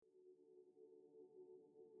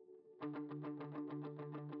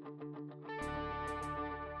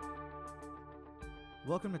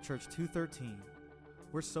Welcome to Church 213.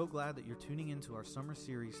 We're so glad that you're tuning into our summer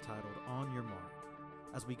series titled On Your Mark.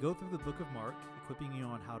 As we go through the book of Mark, equipping you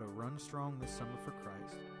on how to run strong this summer for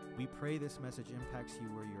Christ, we pray this message impacts you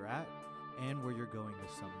where you're at and where you're going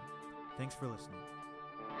this summer. Thanks for listening.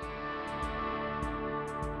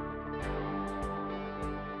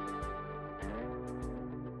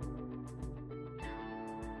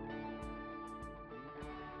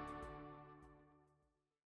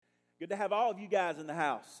 Good to have all of you guys in the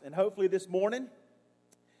house. And hopefully this morning,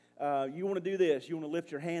 you want to do this. You want to lift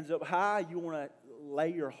your hands up high. You want to lay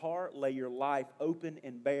your heart, lay your life open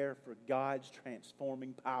and bare for God's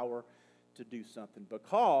transforming power to do something.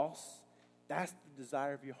 Because that's the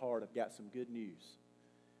desire of your heart. I've got some good news.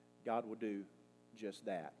 God will do just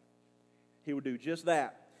that. He will do just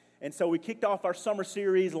that. And so we kicked off our summer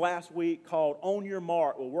series last week called On Your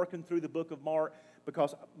Mark. We're working through the book of Mark.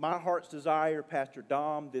 Because my heart's desire, Pastor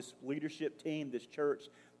Dom, this leadership team, this church,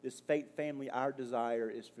 this faith family, our desire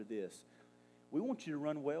is for this. We want you to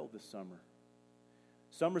run well this summer.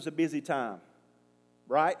 Summer's a busy time,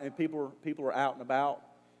 right? And people are out and about.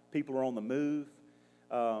 People are on the move.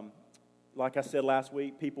 Like I said last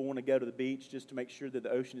week, people want to go to the beach just to make sure that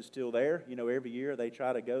the ocean is still there. You know, every year they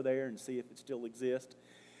try to go there and see if it still exists.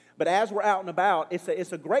 But as we're out and about,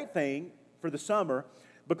 it's a great thing for the summer,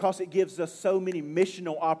 because it gives us so many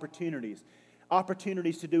missional opportunities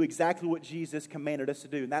to do exactly what Jesus commanded us to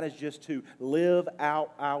do, and that is just to live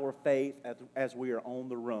out our faith as we are on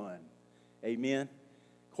the run. Amen?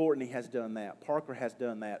 Courtney has done that. Parker has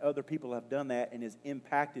done that. Other people have done that and has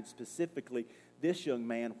impacted specifically this young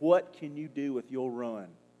man. What can you do with your run?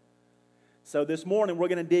 So this morning we're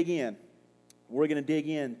going to dig in. We're going to dig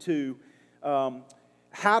into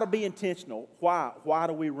how to be intentional. Why? Why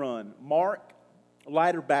do we run? Mark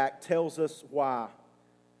Leiterback tells us why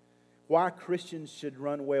Christians should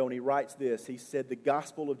run well, and he writes this. He said, the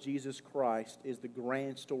gospel of Jesus Christ is the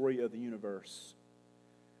grand story of the universe.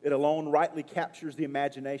 It alone rightly captures the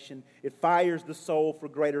imagination. It fires the soul for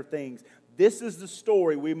greater things. This is the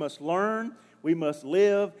story we must learn, we must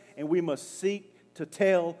live, and we must seek to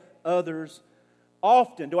tell others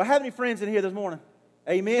often. Do I have any friends in here this morning?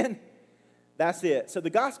 Amen? That's it. So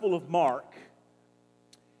the Gospel of Mark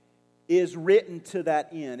is written to that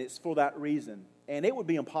end. It's for that reason. And it would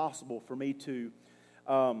be impossible for me to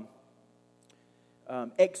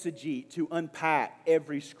exegete, to unpack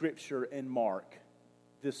every scripture in Mark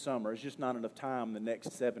this summer. It's just not enough time the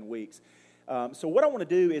next 7 weeks. So what I want to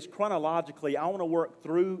do is chronologically, I want to work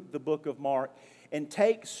through the book of Mark and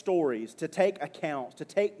take stories, to take accounts, to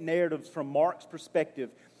take narratives from Mark's perspective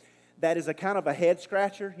that is a kind of a head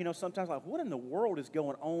scratcher. You know, sometimes like, what in the world is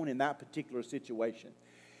going on in that particular situation?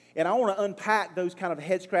 And I want to unpack those kind of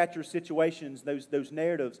head-scratcher situations, those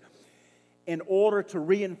narratives, in order to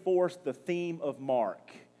reinforce the theme of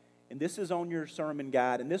Mark. And this is on your sermon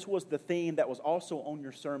guide, and this was the theme that was also on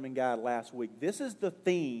your sermon guide last week. This is the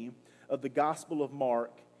theme of the Gospel of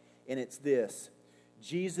Mark, and it's this.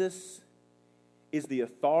 Jesus is the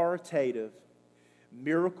authoritative,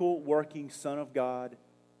 miracle-working Son of God,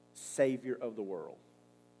 Savior of the world.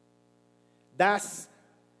 That's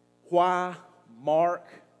why Mark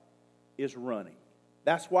is running.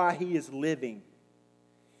 That's why he is living.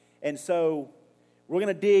 And so we're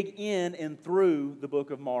going to dig in and through the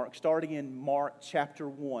book of Mark, starting in Mark chapter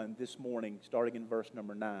 1 this morning, starting in verse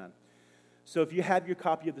number 9. So if you have your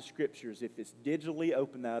copy of the scriptures, if it's digitally,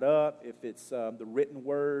 open that up. If it's the written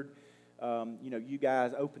word, you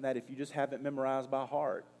guys open that. If you just have it memorized by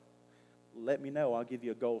heart, let me know. I'll give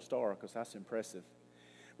you a gold star because that's impressive.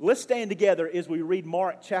 Let's stand together as we read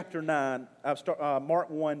Mark chapter 9, Mark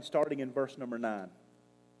 1, starting in verse number 9.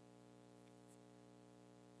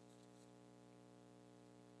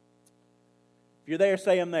 If you're there,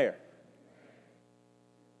 say I'm there.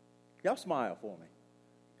 Y'all smile for me.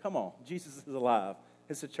 Come on, Jesus is alive.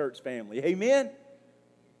 It's a church family. Amen?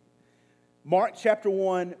 Mark chapter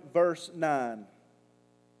 1, verse 9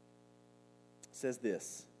 says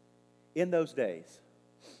this. In those days,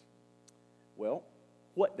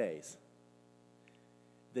 what days?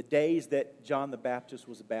 The days that John the Baptist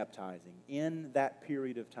was baptizing. In that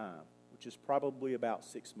period of time, which is probably about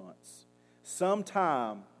 6 months.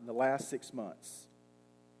 Sometime in the last 6 months,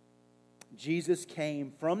 Jesus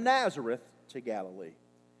came from Nazareth to Galilee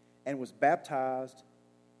and was baptized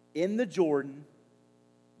in the Jordan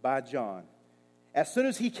by John. As soon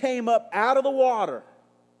as he came up out of the water,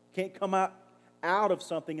 can't come out of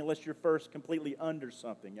something unless you're first completely under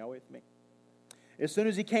something. Y'all with me? As soon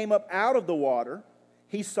as he came up out of the water,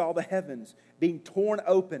 he saw the heavens being torn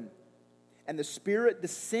open and the Spirit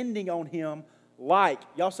descending on him like,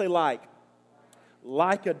 y'all say like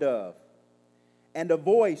a dove. And a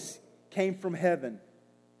voice came from heaven.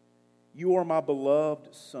 You are my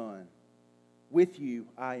beloved Son. With you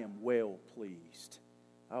I am well pleased.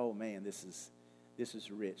 Oh man, this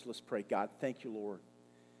is rich. Let's pray. God, thank you, Lord,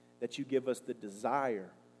 that you give us the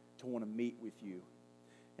desire to want to meet with you.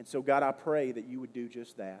 And so, God, I pray that you would do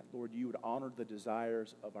just that. Lord, you would honor the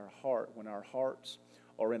desires of our heart when our hearts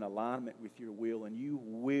are in alignment with your will, and you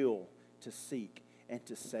will to seek and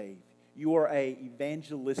to save. You are an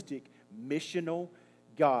evangelistic, missional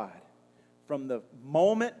God. From the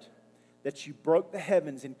moment that you broke the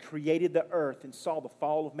heavens and created the earth and saw the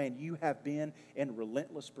fall of man, you have been in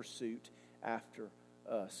relentless pursuit after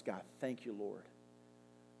us. God, thank you, Lord.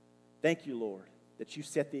 Thank you, Lord, that you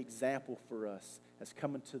set the example for us as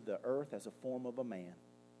coming to the earth as a form of a man.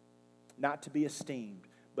 Not to be esteemed,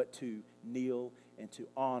 but to kneel and to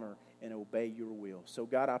honor and obey your will. So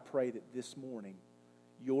God, I pray that this morning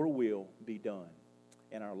your will be done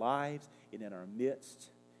in our lives and in our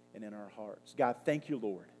midst and in our hearts. God, thank you,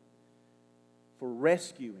 Lord, for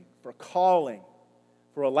rescuing, for calling,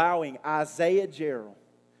 for allowing Isaiah Gerald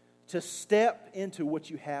to step into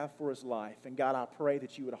what you have for his life. And God, I pray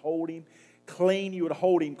that you would hold him clean, you would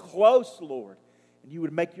hold him close, Lord, and you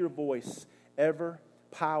would make your voice ever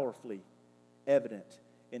powerfully evident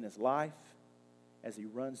in his life as he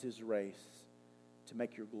runs his race to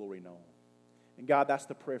make your glory known. And God, that's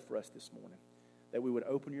the prayer for us this morning, that we would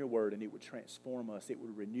open your word and it would transform us, it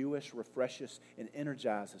would renew us, refresh us, and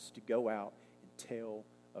energize us to go out and tell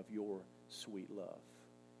of your sweet love.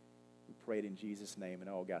 We pray it in Jesus' name, and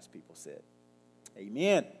all God's people said,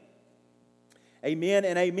 amen. Amen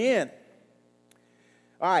and amen.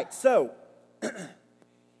 All right, so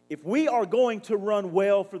if we are going to run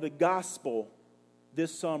well for the gospel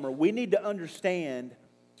this summer, we need to understand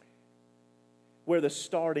where the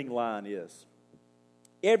starting line is.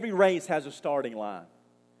 Every race has a starting line.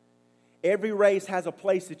 Every race has a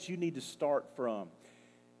place that you need to start from.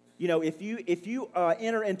 You know, if you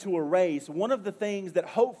enter into a race, one of the things that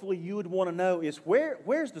hopefully you would want to know is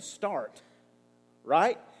where's the start,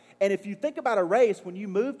 right? And if you think about a race, when you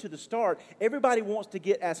move to the start, everybody wants to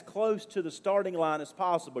get as close to the starting line as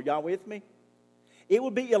possible. Y'all with me? It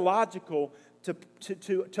would be illogical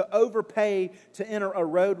to overpay to enter a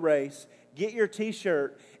road race, get your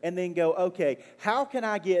T-shirt, and then go, okay, how can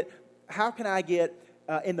I get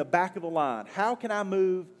in the back of the line? How can I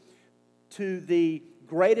move to the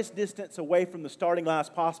greatest distance away from the starting line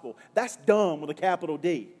as possible? That's dumb with a capital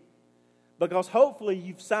D. Because hopefully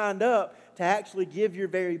you've signed up to actually give your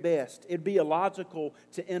very best. It'd be illogical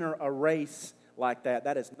to enter a race like that.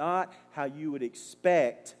 That is not how you would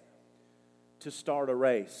expect to start a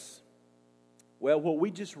race. Well, what we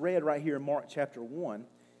just read right here in Mark chapter 1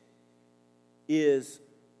 is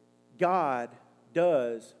God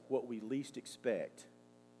does what we least expect.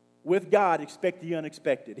 With God, expect the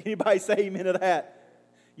unexpected. Anybody say amen to that?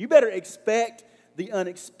 You better expect the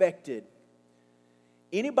unexpected.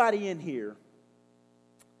 Anybody in here,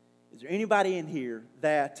 is there anybody in here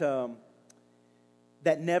that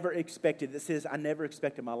never expected, that says, I never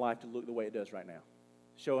expected my life to look the way it does right now?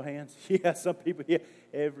 Show of hands. Yeah, some people, yeah,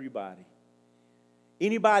 everybody.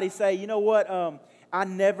 Anybody say, you know what, I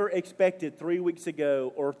never expected 3 weeks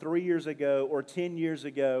ago or 3 years ago or 10 years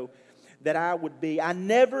ago that I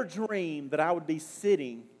never dreamed that I would be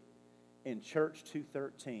sitting in Church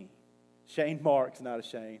 213. Shane Marks, not a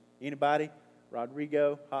Shane. Anybody?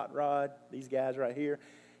 Rodrigo, Hot Rod, these guys right here.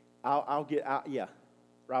 I'll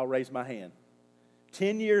raise my hand.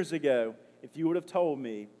 10 years ago, if you would have told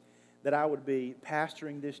me that I would be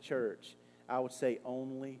pastoring this church, I would say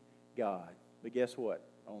only God. But guess what?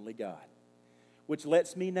 Only God. Which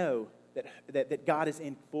lets me know that God is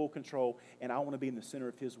in full control, and I want to be in the center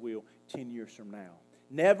of His will 10 years from now.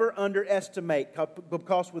 Never underestimate,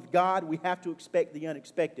 because with God, we have to expect the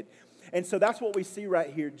unexpected. And so that's what we see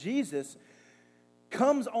right here. Jesus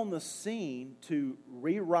comes on the scene to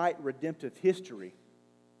rewrite redemptive history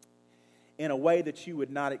in a way that you would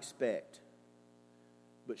not expect.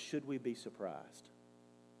 But should we be surprised?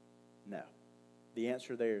 No. The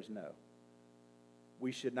answer there is no.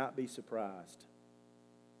 We should not be surprised,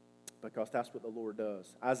 because that's what the Lord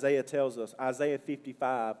does. Isaiah tells us, Isaiah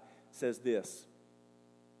 55 says this.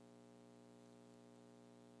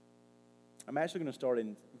 I'm actually going to start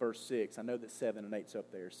in verse 6. I know that 7 and 8's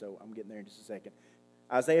up there, so I'm getting there in just a second.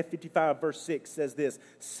 Isaiah 55 verse 6 says this,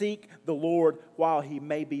 seek the Lord while He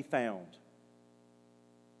may be found.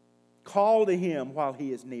 Call to Him while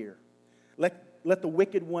He is near. Let the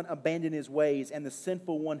wicked one abandon his ways and the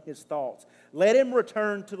sinful one his thoughts. Let him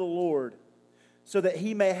return to the Lord so that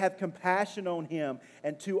He may have compassion on him,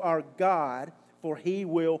 and to our God, for He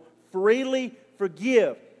will freely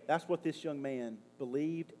forgive. that's what this young man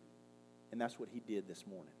believed, and that's what he did this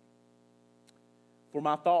morning. For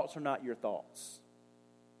my thoughts are not your thoughts,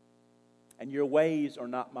 and your ways are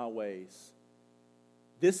not my ways.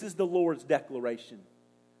 This is the Lord's declaration.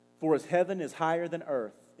 For as heaven is higher than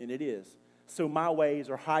earth, and it is, so my ways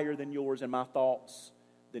are higher than yours, and my thoughts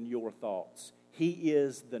than your thoughts. He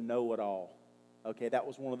is the know-it-all. Okay, that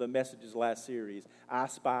was one of the messages last series. I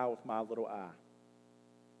spy with my little eye.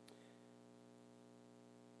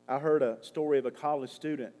 I heard a story of a college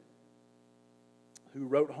student who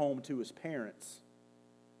wrote home to his parents.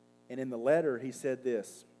 And in the letter, he said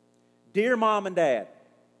this: Dear Mom and Dad,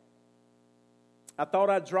 I thought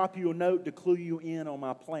I'd drop you a note to clue you in on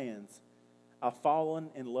my plans. I've fallen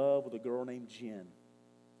in love with a girl named Jen.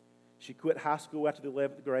 She quit high school after the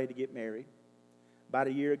 11th grade to get married. About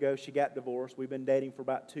a year ago, she got divorced. We've been dating for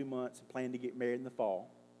about 2 months and plan to get married in the fall.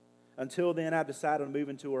 Until then, I've decided to move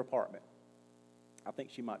into her apartment. I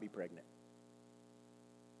think she might be pregnant.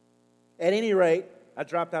 At any rate, I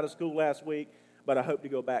dropped out of school last week, but I hope to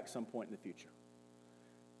go back some point in the future.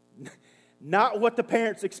 Not what the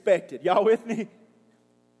parents expected. Y'all with me?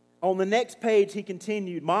 On the next page, he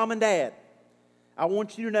continued, Mom and Dad, I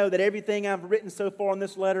want you to know that everything I've written so far in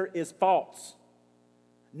this letter is false.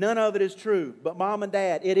 None of it is true. But Mom and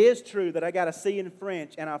Dad, it is true that I got a C in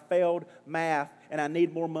French and I failed math and I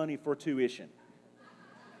need more money for tuition.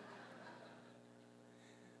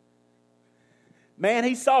 Man,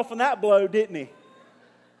 he softened that blow, didn't he?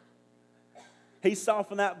 He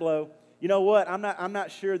softened that blow. You know what? I'm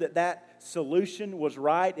not sure that solution was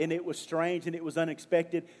right, and it was strange and it was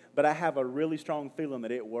unexpected, but I have a really strong feeling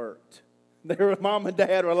that it worked. Mom and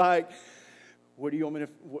Dad were like, what do you want me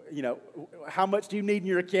to, how much do you need in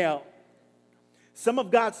your account? Some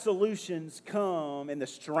of God's solutions come in the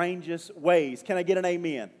strangest ways. Can I get an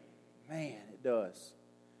amen? Man, it does.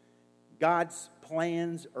 God's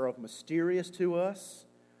plans are mysterious to us,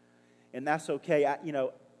 and that's okay.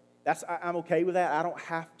 I'm okay with that. I don't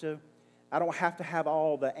have to have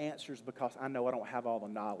all the answers because I know I don't have all the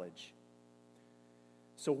knowledge.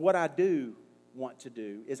 So what I do want to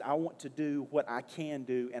do is I want to do what I can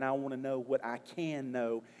do, and I want to know what I can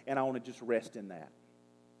know, and I want to just rest in that.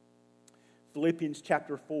 Philippians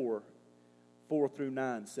chapter 4 through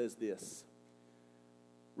 9 says this: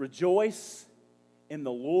 Rejoice in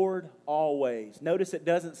the Lord always. Notice it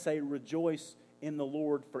doesn't say rejoice in the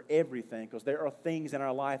Lord for everything, because there are things in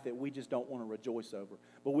our life that we just don't want to rejoice over.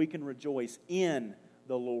 But we can rejoice in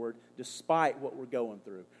the Lord despite what we're going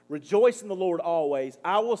through. Rejoice in the Lord always.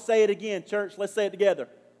 I will say it again, church. Let's say it together.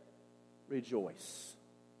 Rejoice.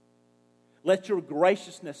 Let your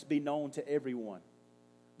graciousness be known to everyone.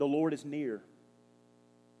 The Lord is near.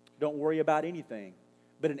 Don't worry about anything,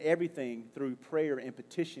 but in everything, through prayer and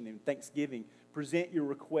petition and thanksgiving, present your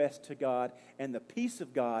request to God, and the peace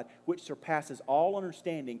of God, which surpasses all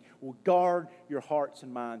understanding, will guard your hearts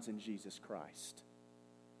and minds in Jesus Christ.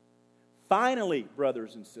 Finally,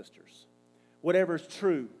 brothers and sisters, whatever is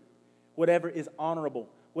true, whatever is honorable,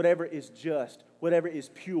 whatever is just, whatever is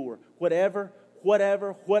pure, whatever,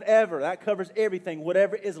 that covers everything,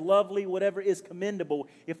 whatever is lovely, whatever is commendable,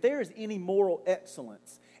 if there is any moral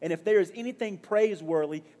excellence, and if there is anything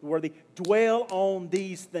praiseworthy, dwell on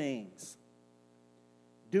these things.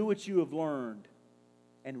 Do what you have learned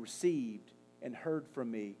and received and heard from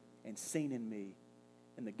me and seen in me,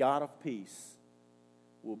 and the God of peace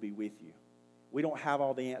will be with you. We don't have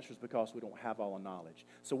all the answers because we don't have all the knowledge.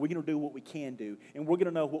 So we're going to do what we can do, and we're going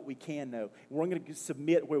to know what we can know. We're going to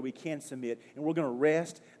submit where we can submit, and we're going to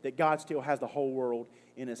rest that God still has the whole world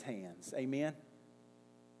in His hands. Amen?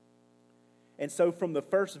 And so from the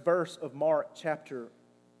first verse of Mark chapter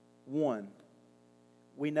 1,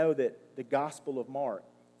 we know that the Gospel of Mark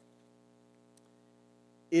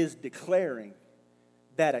is declaring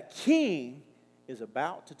that a king is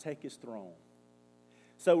about to take his throne.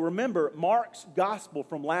 So remember, Mark's gospel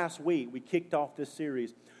from last week, we kicked off this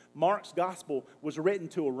series. Mark's gospel was written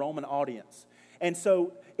to a Roman audience. And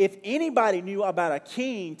so if anybody knew about a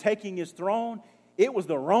king taking his throne, it was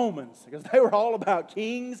the Romans, because they were all about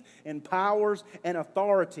kings and powers and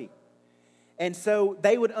authority. And so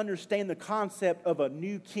they would understand the concept of a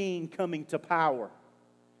new king coming to power.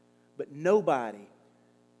 But nobody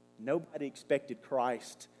expected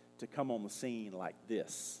Christ to come on the scene like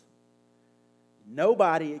this.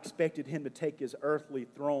 Nobody expected Him to take His earthly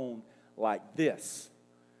throne like this.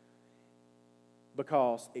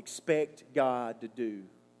 Because expect God to do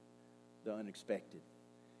the unexpected.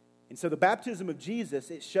 And so the baptism of Jesus,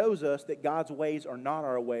 it shows us that God's ways are not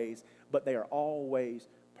our ways, but they are always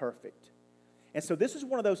perfect. And so this is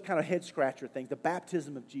one of those kind of head-scratcher things, the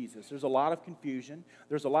baptism of Jesus. There's a lot of confusion.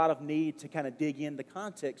 There's a lot of need to kind of dig in the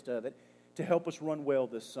context of it to help us run well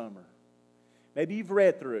this summer. Maybe you've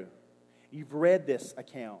read this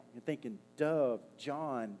account. You're thinking, Dove,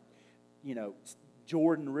 John,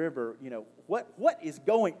 Jordan River, what is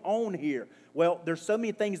going on here? Well, there's so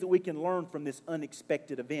many things that we can learn from this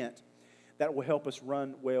unexpected event that will help us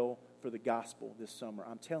run well for the gospel this summer.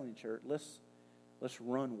 I'm telling you, church, let's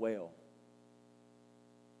run well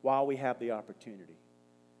while we have the opportunity,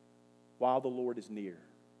 while the Lord is near.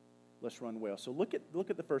 Let's run well. So look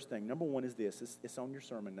at the first thing. Number one is this. It's on your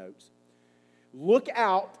sermon notes. Look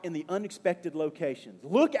out in the unexpected locations.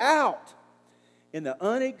 Look out in the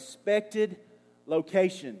unexpected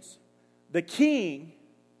locations. The king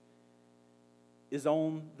is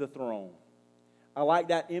on the throne. I like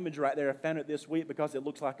that image right there. I found it this week because it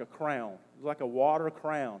looks like a crown. It's like a water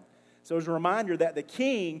crown. So it's a reminder that the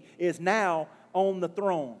king is now on the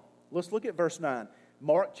throne. Let's look at verse 9.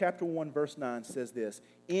 Mark chapter 1 verse 9 says this.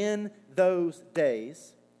 In those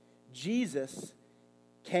days, Jesus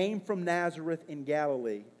came from Nazareth in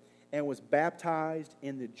Galilee and was baptized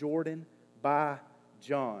in the Jordan by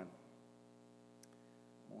John.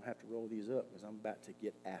 I'm going to have to roll these up because I'm about to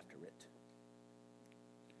get after it.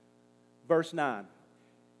 Verse 9.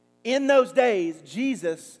 In those days,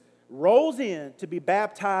 Jesus rolls in to be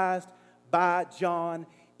baptized by John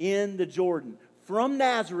in the Jordan. From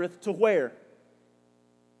Nazareth to where?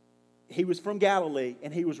 He was from Galilee,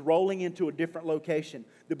 and he was rolling into a different location.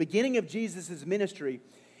 The beginning of Jesus' ministry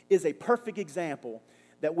is a perfect example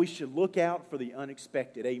that we should look out for the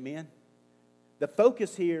unexpected. Amen? The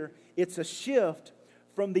focus here, it's a shift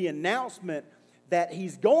from the announcement that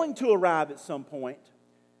he's going to arrive at some point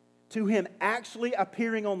to him actually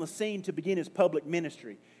appearing on the scene to begin his public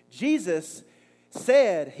ministry. Jesus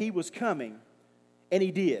said he was coming, and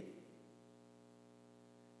he did.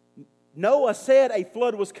 Noah said a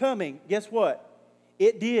flood was coming. Guess what?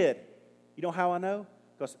 It did. You know how I know?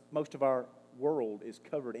 Because most of our world is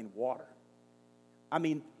covered in water. I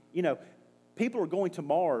mean, people are going to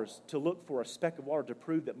Mars to look for a speck of water to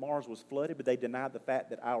prove that Mars was flooded, but they denied the fact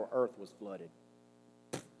that our earth was flooded.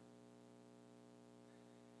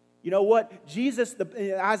 You know what?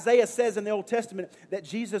 Isaiah says in the Old Testament that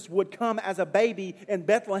Jesus would come as a baby in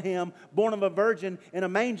Bethlehem, born of a virgin in a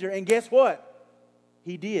manger. And guess what?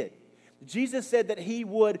 He did. Jesus said that he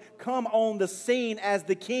would come on the scene as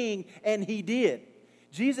the king, and he did.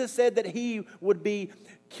 Jesus said that he would be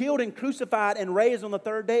killed and crucified and raised on the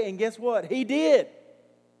third day, and guess what? He did.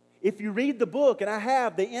 If you read the book, and I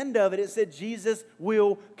have, the end of it, it said Jesus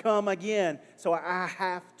will come again. So I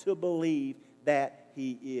have to believe that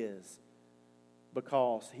he is,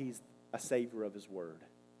 because he's a savior of his word.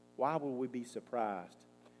 Why would we be surprised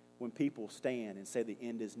when people stand and say the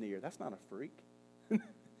end is near? That's not a freak.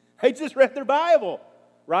 They just read their Bible,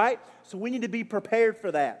 right? So we need to be prepared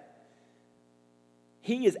for that.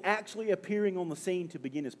 He is actually appearing on the scene to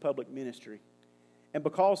begin his public ministry. And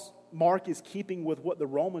because Mark is keeping with what the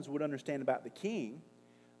Romans would understand about the king,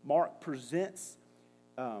 Mark presents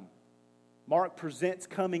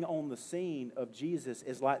coming on the scene of Jesus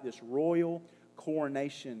as like this royal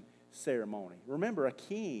coronation ceremony. Remember, a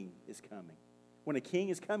king is coming. When a king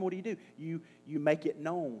is coming, what do? You make it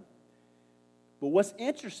known. But what's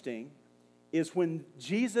interesting is when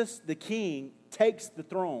Jesus, the king, takes the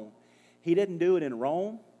throne, he didn't do it in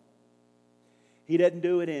Rome. He didn't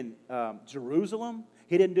do it in Jerusalem.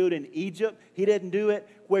 He didn't do it in Egypt. He didn't do it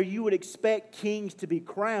where you would expect kings to be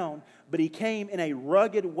crowned. But he came in a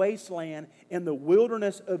rugged wasteland in the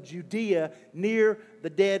wilderness of Judea near the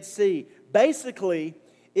Dead Sea. Basically,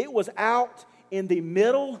 it was out in the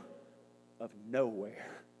middle of nowhere.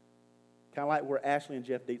 Kind of like where Ashley and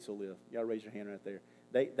Jeff Dietzel live. Y'all raise your hand right there.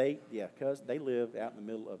 Because they live out in the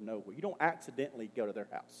middle of nowhere. You don't accidentally go to their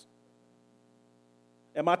house.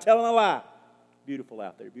 Am I telling a lie? Beautiful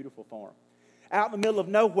out there, beautiful farm. Out in the middle of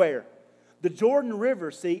nowhere. The Jordan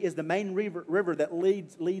River, is the main river that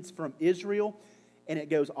leads from Israel, and it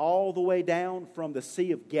goes all the way down from the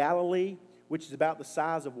Sea of Galilee, which is about the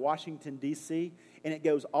size of Washington, D.C., and it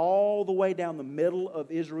goes all the way down the middle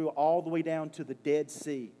of Israel, all the way down to the Dead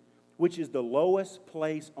Sea, which is the lowest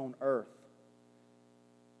place on earth.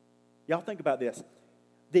 Y'all think about this.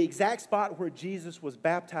 The exact spot where Jesus was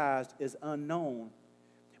baptized is unknown,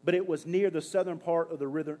 but it was near the southern part of the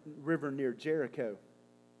river near Jericho.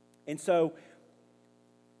 And so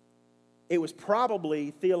it was probably,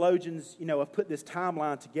 theologians, have put this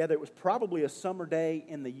timeline together. It was probably a summer day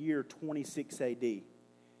in the year 26 AD.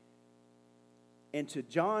 And to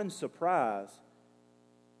John's surprise,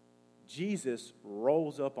 Jesus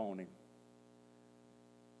rolls up on him.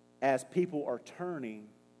 as people are turning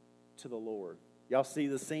to the Lord. Y'all see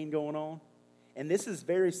the scene going on? And this is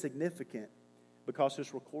very significant because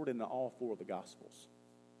it's recorded in all four of the Gospels.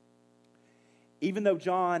 Even though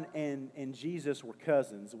John and Jesus were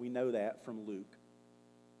cousins, we know that from Luke.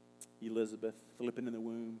 Elizabeth flipping in the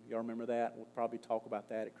womb. Y'all remember that? We'll probably talk about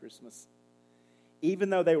that at Christmas. Even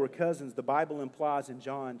though they were cousins, the Bible implies in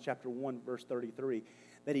John chapter 1, verse 33,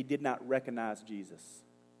 that he did not recognize Jesus.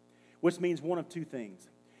 Which means one of two things.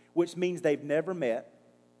 Which means they've never met,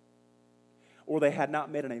 or they had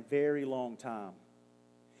not met in a very long time.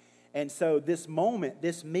 And so this moment,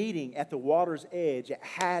 this meeting at the water's edge, it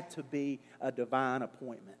had to be a divine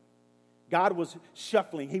appointment. God was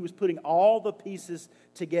shuffling. He was putting all the pieces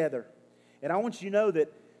together. And I want you to know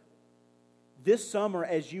that this summer,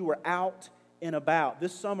 as you were out and about,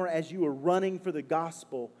 this summer as you were running for the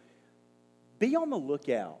gospel, be on the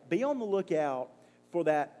lookout. Be on the lookout for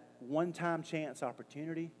that one-time chance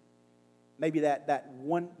opportunity. Maybe that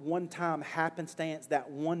one-time happenstance, that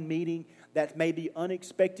one meeting that may be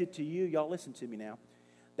unexpected to you. Y'all listen to me now.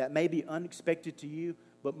 That may be unexpected to you,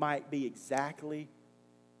 but might be exactly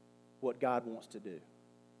what God wants to do.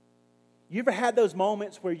 You ever had those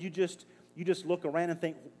moments where you just look around and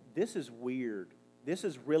think, this is weird. This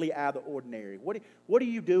is really out of the ordinary. What are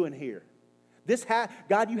you doing here?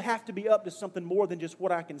 God, you have to be up to something more than just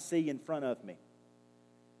what I can see in front of me.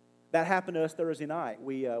 That happened to us Thursday night.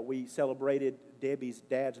 We celebrated Debbie's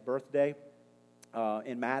dad's birthday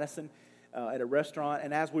in Madison at a restaurant.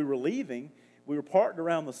 And as we were leaving, we were parked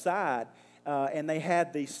around the side, and they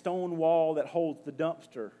had the stone wall that holds the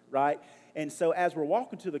dumpster, right? And so as we're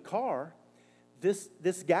walking to the car,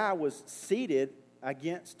 this guy was seated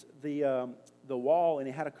against the wall, and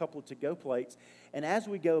he had a couple of to-go plates. And as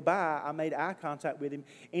we go by, I made eye contact with him,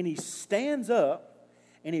 and he stands up,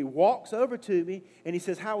 and he walks over to me, and he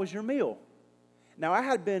says, "How was your meal?" Now, I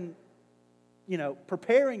had been,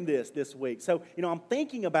 preparing this week. So, I'm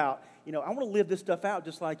thinking about, I want to live this stuff out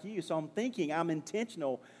just like you. So I'm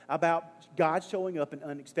intentional about God showing up in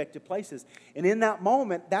unexpected places. And in that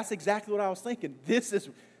moment, that's exactly what I was thinking.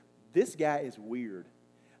 This guy is weird.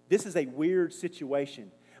 This is a weird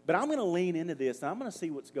situation. But I'm going to lean into this, and I'm going to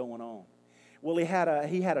see what's going on. Well, he had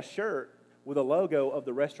a shirt with a logo of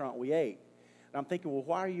the restaurant we ate. And I'm thinking, well,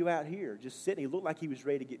 why are you out here just sitting? He looked like he was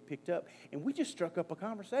ready to get picked up. And we just struck up a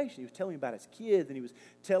conversation. He was telling me about his kids, and he was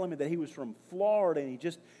telling me that he was from Florida, and he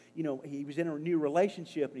just, he was in a new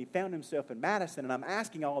relationship, and he found himself in Madison. And I'm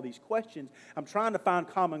asking all these questions. I'm trying to find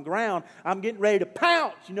common ground. I'm getting ready to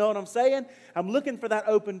pounce, you know what I'm saying? I'm looking for that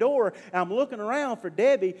open door, and I'm looking around for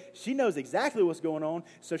Debbie. She knows exactly what's going on.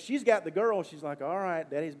 So she's got the girl. She's like, all right,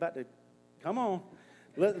 Daddy's about to, come on.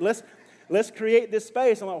 Let's create this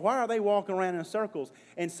space. I'm like, why are they walking around in circles?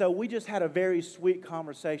 And so we just had a very sweet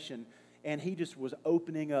conversation, and he just was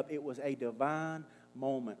opening up. It was a divine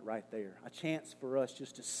moment right there, a chance for us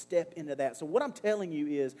just to step into that. So what I'm telling you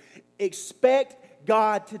is expect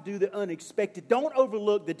God to do the unexpected. Don't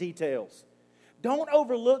overlook the details. Don't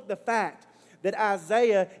overlook the fact that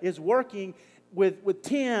Isaiah is working with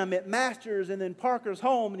Tim at Masters and then Parker's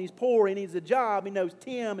home, and he's poor, he needs a job, he knows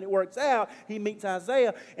Tim, and it works out. He meets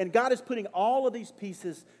Isaiah, and God is putting all of these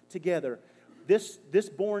pieces together. This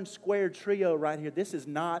born square trio right here, this is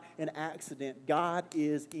not an accident. God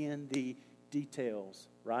is in the details,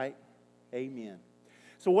 right? Amen.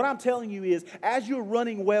 So what I'm telling you is, as you're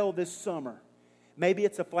running well this summer, maybe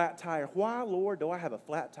it's a flat tire. Why, Lord, do I have a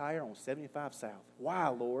flat tire on 75 South? Why,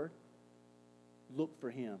 Lord? Look for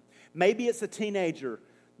him. Maybe it's a teenager,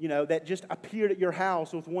 that just appeared at your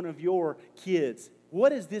house with one of your kids.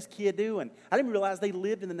 What is this kid doing? I didn't realize they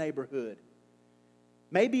lived in the neighborhood.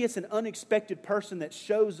 Maybe it's an unexpected person that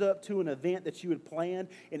shows up to an event that you had planned,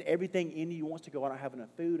 and everything in you wants to go, I don't have enough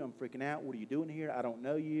food, I'm freaking out, what are you doing here? I don't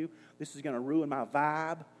know you. This is going to ruin my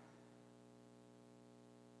vibe.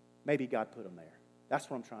 Maybe God put them there. That's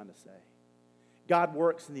what I'm trying to say. God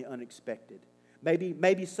works in the unexpected.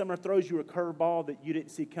 Maybe summer throws you a curveball that you didn't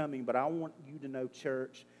see coming, but I want you to know,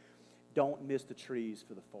 church, don't miss the trees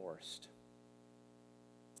for the forest.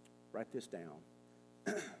 Write this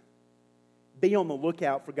down. Be on the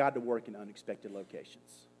lookout for God to work in unexpected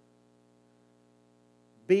locations.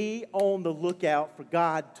 Be on the lookout for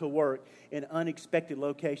God to work in unexpected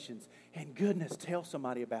locations. And goodness, tell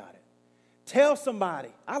somebody about it. Tell somebody.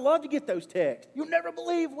 I love to get those texts. You'll never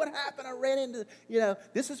believe what happened. I ran into,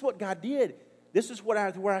 this is what God did. This is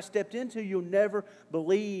where I stepped into. You'll never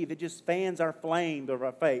believe. It just fans our flame of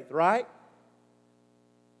our faith, right?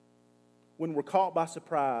 When we're caught by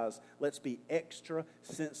surprise, let's be extra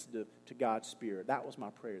sensitive to God's Spirit. That was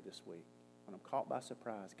my prayer this week. When I'm caught by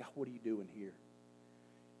surprise, God, what are you doing here?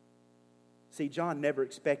 See, John never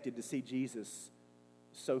expected to see Jesus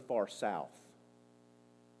so far south.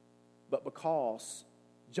 But because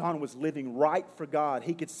John was living right for God,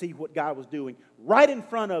 he could see what God was doing right in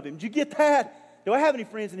front of him. Did you get that? Do I have any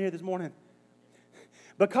friends in here this morning?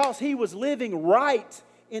 Because he was living right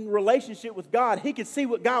in relationship with God, he could see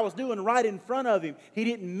what God was doing right in front of him. He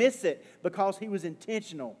didn't miss it because he was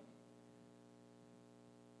intentional.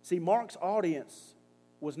 See, Mark's audience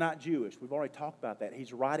was not Jewish. We've already talked about that.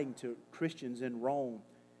 He's writing to Christians in Rome.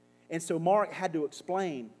 And so Mark had to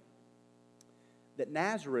explain that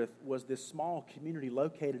Nazareth was this small community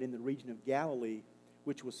located in the region of Galilee,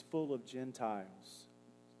 which was full of Gentiles.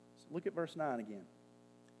 So look at verse 9 again.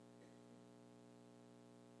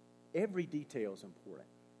 Every detail is important.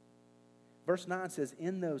 Verse 9 says,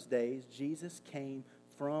 in those days, Jesus came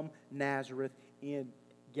from Nazareth in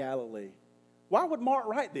Galilee. Why would Mark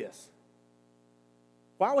write this?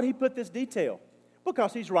 Why would he put this detail?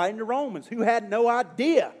 Because he's writing to Romans who had no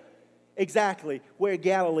idea exactly where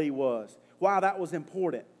Galilee was, why that was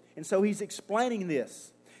important. And so he's explaining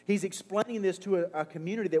this. He's explaining this to a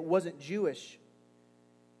community that wasn't Jewish.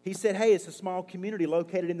 He said, hey, it's a small community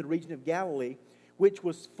located in the region of Galilee, which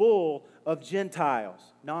was full of Gentiles,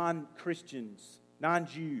 non-Christians,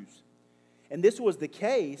 non-Jews. And this was the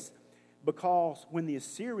case because when the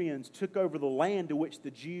Assyrians took over the land to which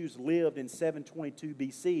the Jews lived in 722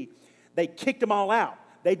 BC, they kicked them all out.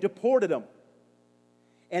 They deported them.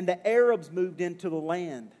 And the Arabs moved into the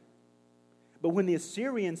land. But when the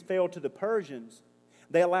Assyrians fell to the Persians,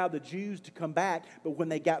 they allowed the Jews to come back. But when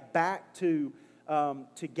they got back to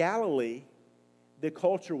Galilee, the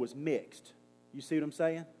culture was mixed. You see what I'm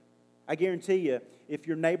saying? I guarantee you, if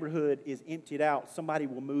your neighborhood is emptied out, somebody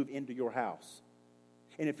will move into your house.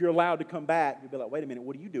 And if you're allowed to come back, you'll be like, wait a minute,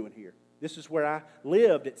 what are you doing here? This is where I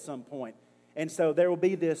lived at some point. And so there will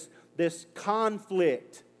be this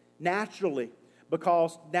conflict naturally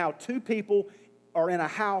because now two people are in a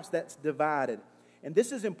house that's divided. And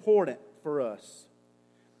this is important for us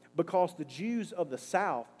because the Jews of the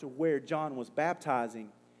south, to where John was baptizing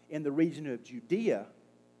in the region of Judea,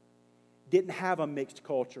 didn't have a mixed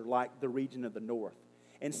culture like the region of the north.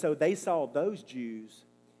 And so they saw those Jews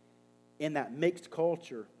in that mixed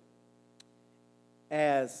culture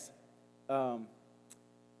as a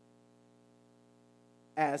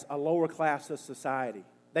lower class of society.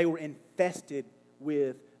 They were infested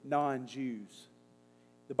with non-Jews.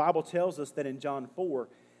 The Bible tells us that in John 4,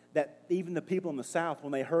 that even the people in the south,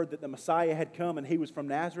 when they heard that the Messiah had come and he was from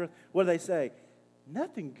Nazareth, what did they say?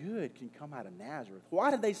 Nothing good can come out of Nazareth.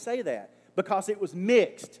 Why did they say that? Because it was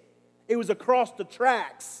mixed. It was across the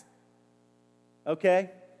tracks.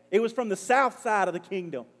 Okay? It was from the south side of the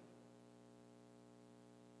kingdom.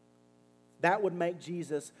 That would make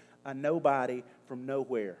Jesus a nobody from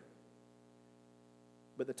nowhere.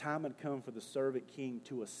 But the time had come for the servant king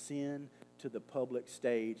to ascend to the public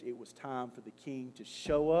stage. It was time for the king to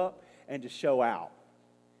show up and to show out.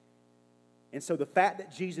 And so the fact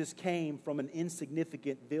that Jesus came from an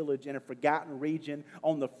insignificant village in a forgotten region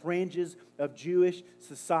on the fringes of Jewish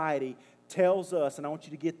society tells us, and I want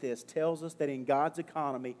you to get this, tells us that in God's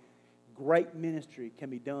economy, great ministry can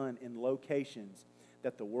be done in locations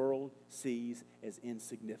that the world sees as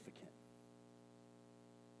insignificant.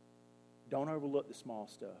 Don't overlook the small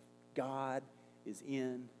stuff. God is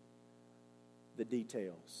in the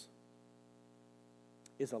details.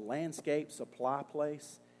 Is a landscape supply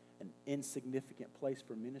place an insignificant place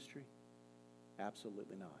for ministry?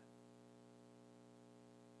 Absolutely not.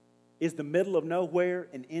 Is the middle of nowhere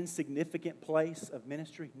an insignificant place of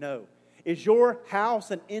ministry? No. Is your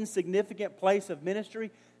house an insignificant place of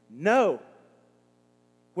ministry? No.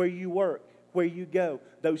 Where you work, where you go.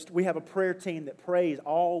 We have a prayer team that prays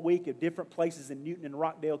all week at different places in Newton and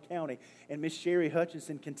Rockdale County. And Miss Sherry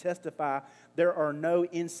Hutchinson can testify there are no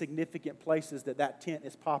insignificant places that tent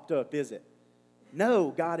is popped up, is it?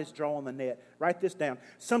 No, God is drawing the net. Write this down.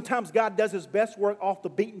 Sometimes God does His best work off the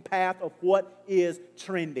beaten path of what is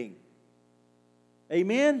trending.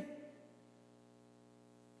 Amen?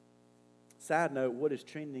 Side note, what is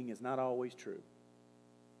trending is not always true.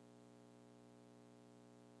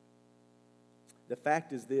 The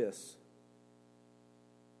fact is this,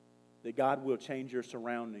 that God will change your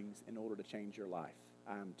surroundings in order to change your life.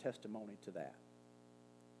 I am testimony to that.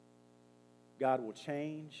 God will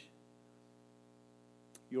change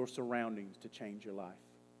your surroundings to change your life.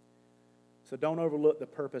 So don't overlook the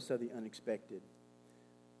purpose of the unexpected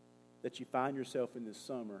that you find yourself in this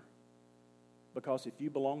summer, because if you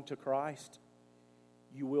belong to Christ,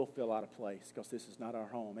 you will feel out of place because this is not our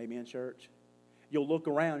home. Amen, church? You'll look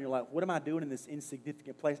around, you're like, what am I doing in this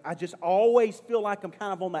insignificant place? I just always feel like I'm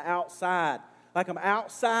kind of on the outside like I'm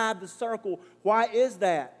outside the circle. Why is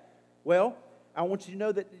that? Well, I want you to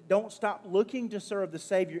know that don't stop looking to serve the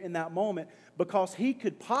Savior in that moment, because He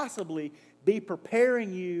could possibly be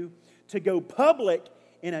preparing you to go public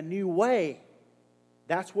in a new way.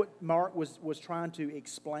 That's what Mark was trying to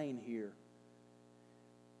explain here.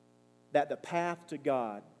 That the path to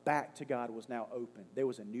God, back to God, was now open. There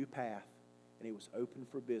was a new path, and it was open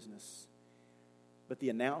for business. But the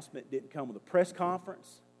announcement didn't come with a press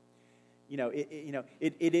conference.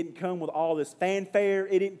 It didn't come with all this fanfare.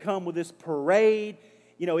 It didn't come with this parade.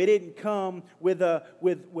 It didn't come with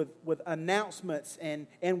announcements and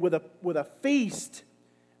with a feast.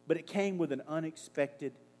 But it came with an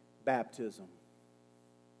unexpected baptism.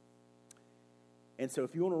 And so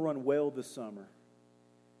if you want to run well this summer,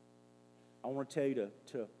 I want to tell you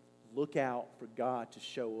to look out for God to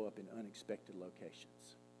show up in unexpected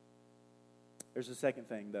locations. There's a second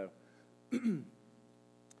thing, though. If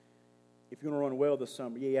you want to run well this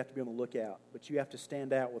summer, you have to be on the lookout, but you have to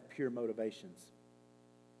stand out with pure motivations.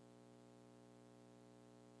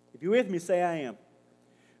 If you're with me, say I am.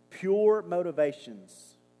 Pure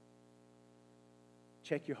motivations.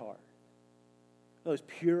 Check your heart. Those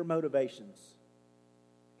pure motivations.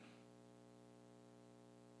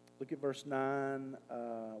 Look at verse 9.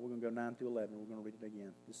 We're going to go 9 through 11. We're going to read it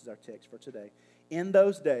again. This is our text for today. In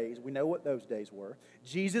those days, we know what those days were.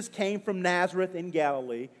 Jesus came from Nazareth in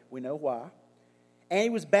Galilee. We know why. And He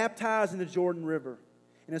was baptized in the Jordan River.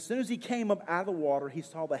 And as soon as He came up out of the water, He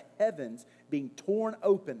saw the heavens being torn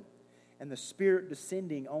open and the Spirit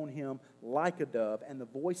descending on Him like a dove. And the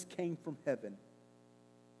voice came from heaven,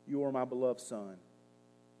 "You are my beloved Son,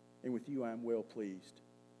 and with you I am well pleased."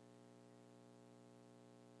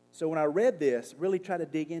 So when I read this, really try to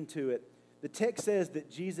dig into it, the text says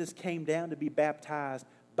that Jesus came down to be baptized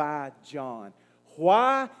by John.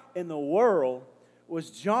 Why in the world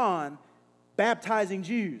was John baptizing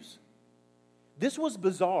Jews? This was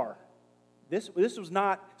bizarre. This was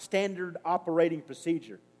not standard operating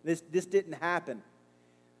procedure. This didn't happen.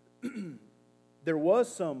 There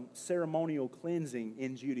was some ceremonial cleansing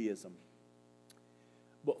in Judaism,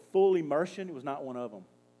 but full immersion was not one of them.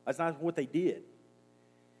 That's not what they did.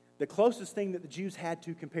 The closest thing that the Jews had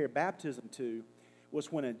to compare baptism to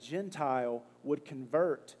was when a Gentile would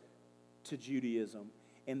convert to Judaism,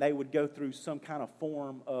 and they would go through some kind of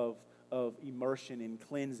form of immersion and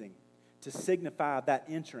cleansing to signify that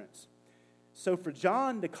entrance. So for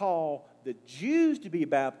John to call the Jews to be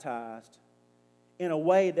baptized in a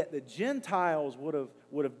way that the Gentiles would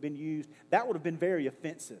have been used, that would have been very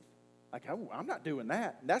offensive. Like, oh, I'm not doing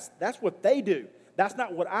that. That's what they do. That's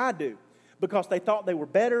not what I do. Because they thought they were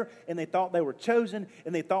better, and they thought they were chosen,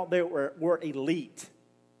 and they thought they were elite.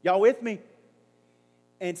 Y'all with me?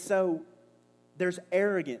 And so there's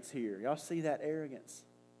arrogance here. Y'all see that arrogance?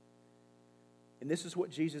 And this is what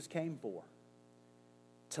Jesus came for.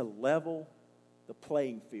 To level the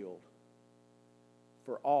playing field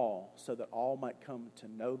for all, so that all might come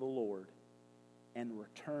to know the Lord and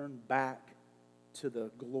return back to the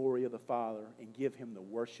glory of the Father and give Him the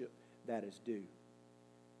worship that is due.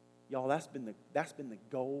 Y'all, that's been the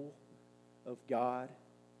goal of God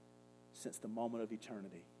since the moment of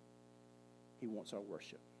eternity. He wants our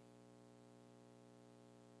worship.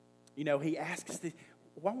 He asks,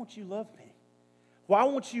 why won't you love me? Why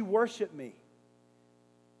won't you worship me?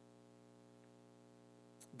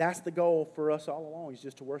 That's the goal for us all along, is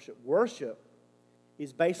just to worship. Worship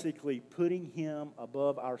is basically putting Him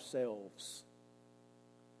above ourselves.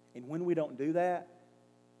 And when we don't do that,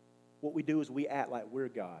 what we do is we act like we're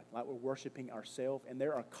God, like we're worshiping ourselves, and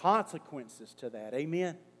there are consequences to that.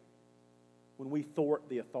 Amen? When we thwart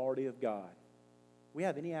the authority of God. We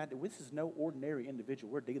have any idea? This is no ordinary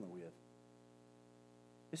individual we're dealing with.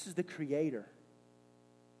 This is the Creator.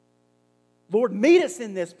 Lord, meet us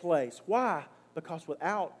in this place. Why? Because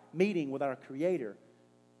without meeting with our Creator,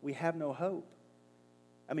 we have no hope.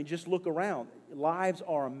 I mean, just look around. Lives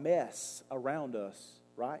are a mess around us,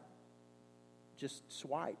 right? Just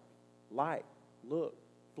swipe. Like, look,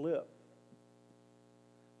 flip.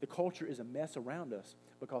 The culture is a mess around us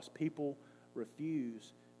because people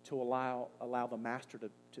refuse to allow the Master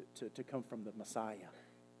to come from the Messiah.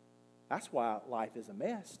 That's why life is a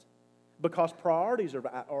mess, because priorities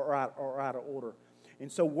are out of order.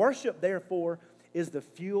 And so worship, therefore, is the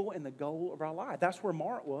fuel and the goal of our life. That's where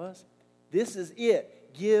Mark was. This is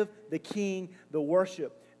it. Give the King the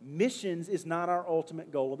worship. Missions is not our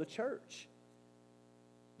ultimate goal of the church.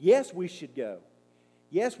 Yes, we should go.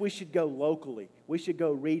 Yes, we should go locally. We should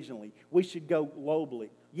go regionally. We should go globally.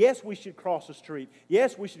 Yes, we should cross the street.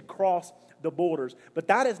 Yes, we should cross the borders. But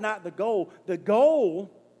that is not the goal. The goal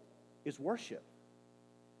is worship.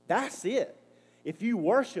 That's it. If you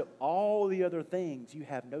worship all the other things, you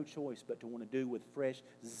have no choice but to want to do with fresh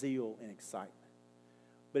zeal and excitement.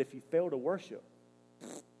 But if you fail to worship,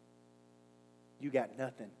 you got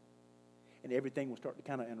nothing. And everything will start to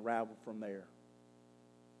kind of unravel from there.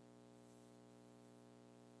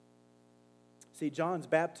 See, John's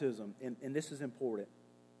baptism, and this is important,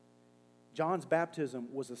 John's baptism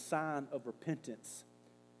was a sign of repentance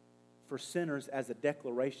for sinners as a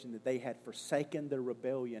declaration that they had forsaken their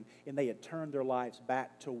rebellion and they had turned their lives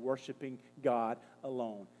back to worshiping God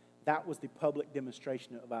alone. That was the public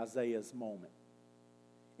demonstration of Isaiah's moment.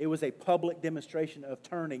 It was a public demonstration of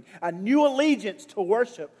turning a new allegiance to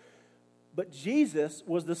worship. But Jesus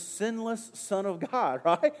was the sinless Son of God,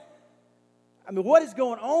 right? I mean, what is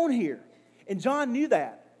going on here? And John knew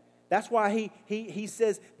that. That's why he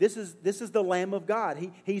says, this is the Lamb of God.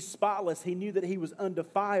 He's spotless. He knew that he was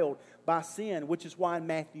undefiled by sin, which is why in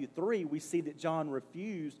Matthew 3 we see that John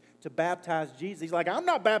refused to baptize Jesus. He's like, I'm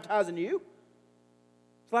not baptizing you.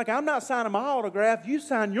 It's like, I'm not signing my autograph. You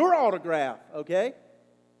sign your autograph, okay?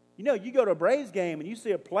 You know, you go to a Braves game and you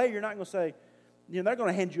see a player, you're not going to say, they're going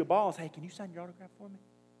to hand you a ball and say, hey, can you sign your autograph for me?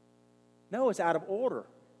 No, it's out of order.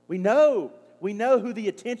 We know who the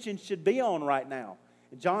attention should be on right now.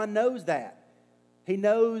 And John knows that. He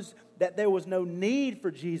knows that there was no need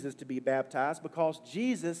for Jesus to be baptized because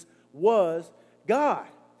Jesus was God.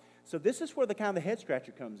 So this is where the kind of head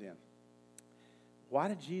scratcher comes in. Why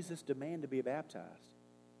did Jesus demand to be baptized?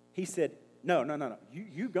 He said, no.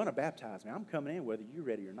 You're going to baptize me. I'm coming in whether you're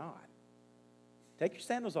ready or not. Take your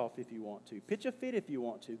sandals off if you want to. Pitch a fit if you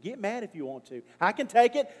want to. Get mad if you want to. I can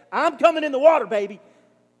take it. I'm coming in the water, baby.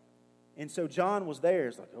 And so John was there.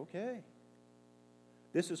 It's like, okay.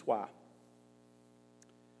 This is why.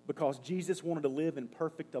 Because Jesus wanted to live in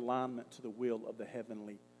perfect alignment to the will of the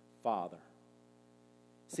Heavenly Father.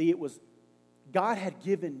 See, it was God had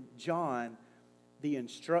given John the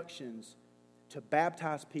instructions to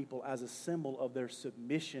baptize people as a symbol of their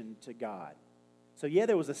submission to God. So yeah,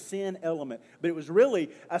 there was a sin element, but it was really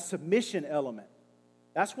a submission element.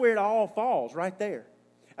 That's where it all falls, right there.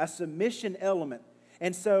 A submission element.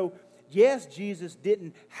 And so, yes, Jesus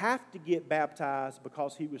didn't have to get baptized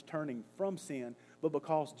because he was turning from sin, but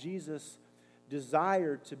because Jesus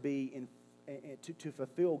desired to be to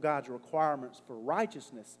fulfill God's requirements for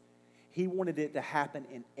righteousness, he wanted it to happen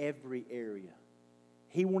in every area.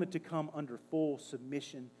 He wanted to come under full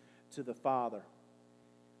submission to the Father.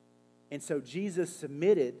 And so Jesus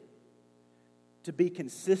submitted to be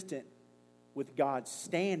consistent with God's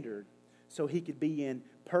standard so he could be in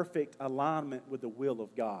perfect alignment with the will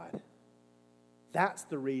of God. That's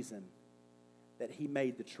the reason that he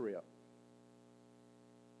made the trip.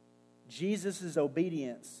 Jesus'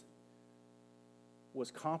 obedience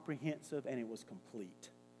was comprehensive and it was complete.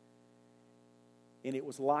 And it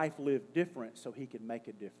was life lived different so he could make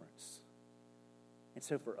a difference. And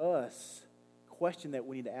so for us, the question that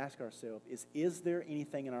we need to ask ourselves is there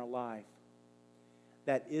anything in our life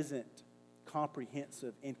that isn't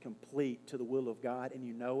comprehensive and complete to the will of God, and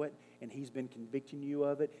you know it, and he's been convicting you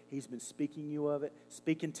of it, he's been speaking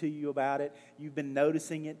to you about it, you've been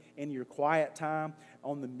noticing it in your quiet time,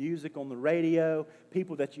 on the music, on the radio,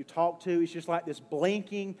 people that you talk to, it's just like this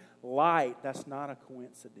blinking light. That's not a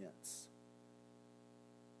coincidence.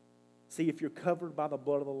 See, if you're covered by the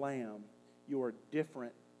blood of the Lamb, you are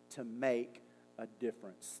different to make a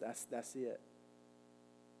difference. That's it.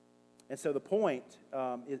 And so the point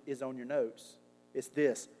is on your notes. It's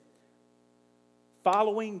this.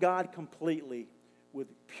 Following God completely with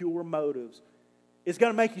pure motives is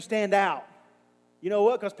going to make you stand out. You know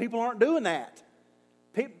what? Because people aren't doing that.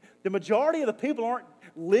 The majority of the people aren't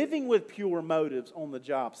living with pure motives on the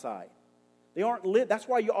job site. They aren't. That's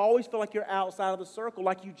why you always feel like you're outside of the circle,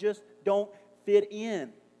 like you just don't fit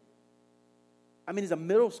in. I mean, as a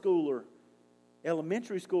middle schooler,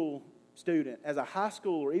 elementary school student, as a high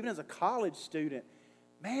schooler, even as a college student,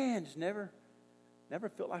 man, just never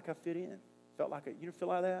felt like I fit in. You feel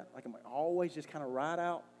like that? Like I'm always just kind of right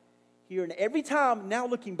out here. And every time, now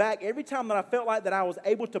looking back, every time that I felt like that I was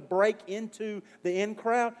able to break into the in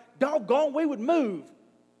crowd, doggone, we would move.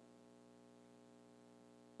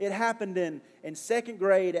 It happened in second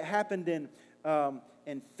grade. It happened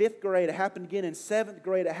in fifth grade. It happened again in seventh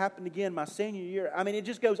grade. It happened again my senior year. I mean, it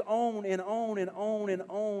just goes on and on and on and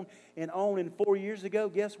on and on. And 4 years ago,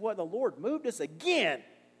 guess what? The Lord moved us again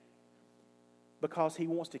because he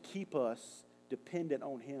wants to keep us dependent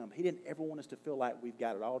on him. He didn't ever want us to feel like we've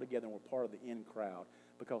got it all together and we're part of the in crowd,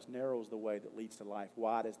 because narrow is the way that leads to life.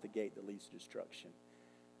 Wide is the gate that leads to destruction.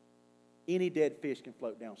 Any dead fish can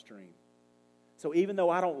float downstream. So even though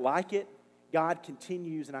I don't like it, God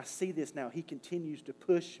continues, and I see this now, He continues to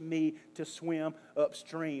push me to swim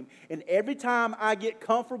upstream. And every time I get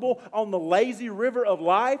comfortable on the lazy river of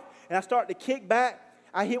life and I start to kick back,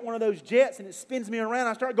 I hit one of those jets and it spins me around.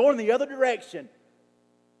 I start going the other direction.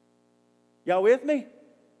 Y'all with me?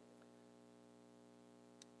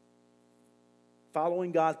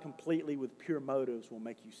 Following God completely with pure motives will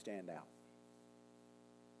make you stand out.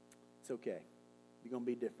 It's okay. You're going to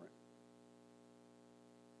be different.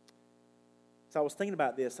 So I was thinking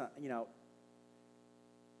about this,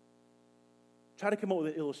 try to come up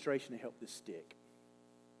with an illustration to help this stick.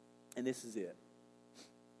 And this is it.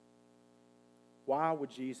 Why would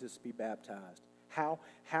Jesus be baptized? How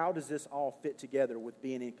does this all fit together with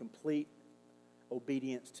being in complete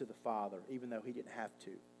obedience to the Father, even though He didn't have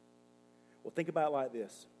to? Well, think about it like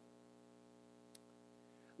this.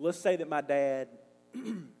 Let's say that my dad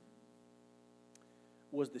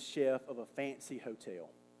was the chef of a fancy hotel.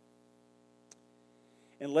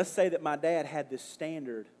 And let's say that my dad had this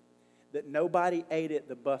standard that nobody ate at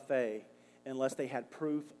the buffet unless they had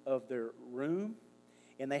proof of their room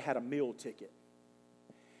and they had a meal ticket.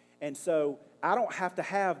 And so I don't have to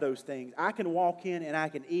have those things. I can walk in and I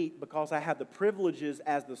can eat because I have the privileges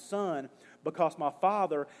as the son, because my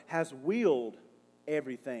father has willed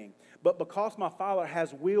everything. But because my father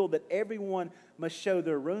has willed that everyone must show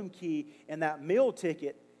their room key and that meal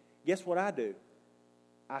ticket, guess what I do?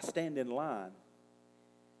 I stand in line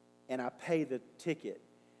and I pay the ticket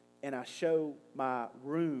and I show my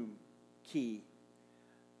room key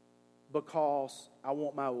because I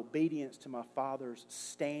want my obedience to my Father's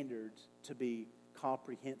standards to be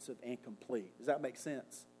comprehensive and complete. Does that make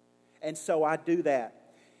sense? And so I do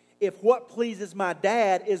that. If what pleases my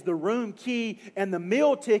dad is the room key and the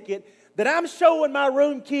meal ticket, then I'm showing my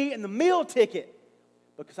room key and the meal ticket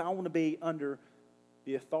because I want to be under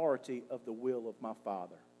the authority of the will of my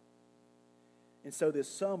Father. And so this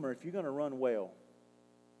summer, if you're going to run well,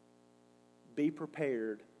 be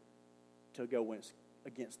prepared to go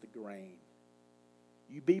against the grain.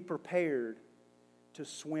 You be prepared to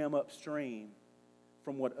swim upstream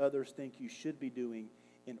from what others think you should be doing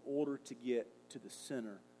in order to get to the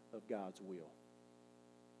center of God's will.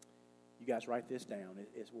 You guys write this down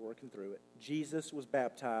as we're working through it. Jesus was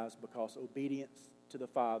baptized because obedience to the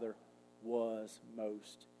Father was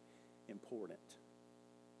most important.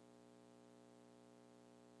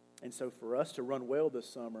 And so for us to run well this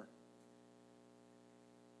summer,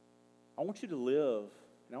 I want you to live,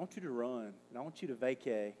 and I want you to run, and I want you to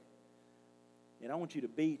vacay, and I want you to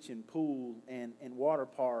beach and pool and water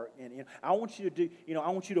park, and I want you to do, I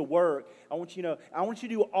want you to work. I want you to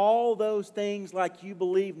do all those things like you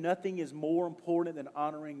believe nothing is more important than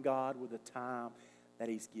honoring God with the time that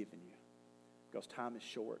He's given you. Because time is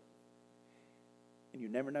short. And you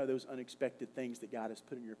never know those unexpected things that God has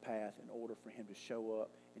put in your path in order for Him to show up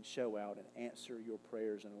and show out and answer your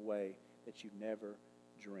prayers in a way that you never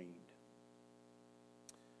dreamed.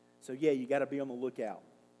 So yeah, you got to be on the lookout.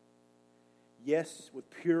 Yes, with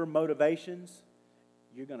pure motivations,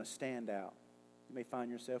 you're going to stand out. You may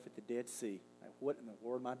find yourself at the Dead Sea. Like, what in the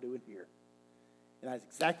world am I doing here? And that's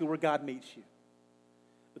exactly where God meets you.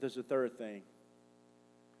 But there's a third thing.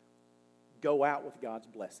 Go out with God's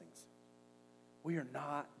blessings. We are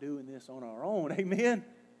not doing this on our own. Amen?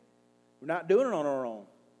 We're not doing it on our own.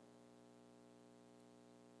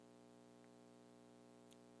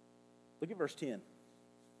 Look at verse 10.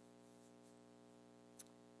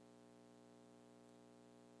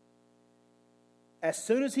 As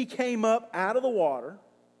soon as he came up out of the water,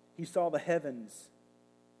 he saw the heavens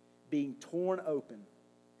being torn open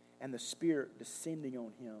and the Spirit descending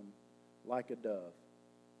on him like a dove.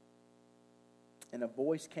 And a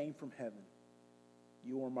voice came from heaven.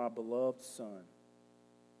 You are my beloved Son.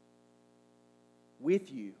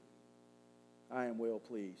 With you I am well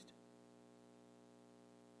pleased.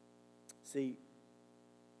 See,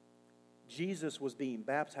 Jesus was being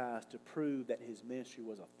baptized to prove that his ministry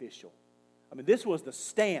was official. I mean, this was the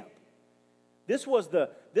stamp. This was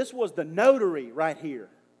the notary right here.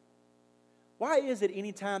 Why is it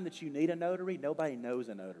any time that you need a notary, nobody knows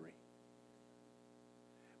a notary?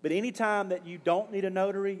 But any time that you don't need a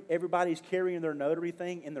notary, everybody's carrying their notary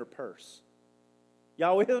thing in their purse.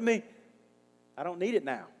 Y'all with me? I don't need it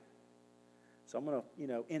now. So I'm going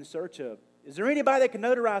to, in search of, is there anybody that can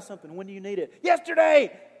notarize something? When do you need it?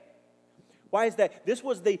 Yesterday! Why is that? This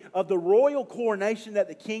was of the royal coronation that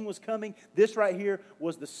the king was coming. This right here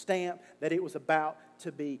was the stamp that it was about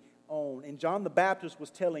to be on. And John the Baptist was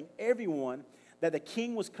telling everyone that the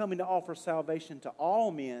king was coming to offer salvation to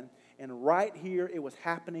all men. And right here it was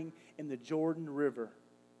happening in the Jordan River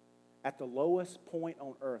at the lowest point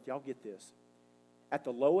on earth. Y'all get this. at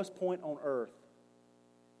the lowest point on earth,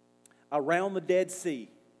 around the Dead Sea,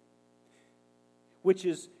 which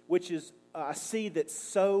is a sea that's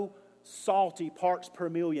so salty, parts per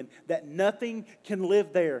million, that nothing can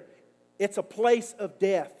live there. It's a place of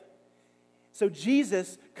death. So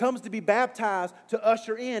Jesus comes to be baptized to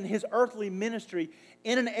usher in His earthly ministry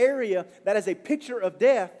in an area that is a picture of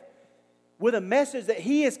death, with a message that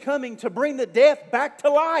He is coming to bring the death back to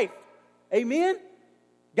life. Amen?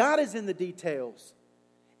 God is in the details.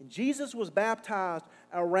 And Jesus was baptized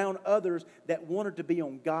around others that wanted to be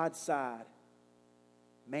on God's side.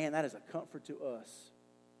 Man, that is a comfort to us.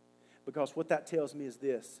 Because what that tells me is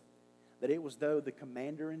this, that it was though the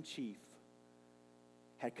commander-in-chief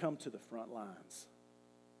had come to the front lines.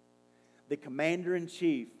 The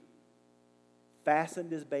commander-in-chief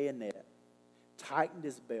fastened his bayonet, tightened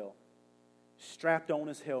his belt, strapped on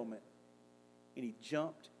his helmet, and he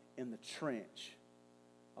jumped in the trench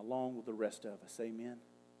along with the rest of us. Amen?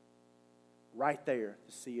 Right there,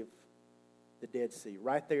 the Dead Sea,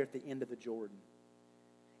 right there at the end of the Jordan.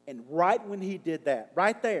 And right when he did that,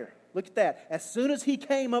 right there, look at that. As soon as he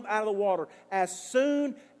came up out of the water, as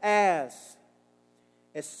soon as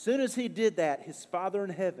he did that, his Father in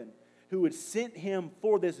heaven, who had sent him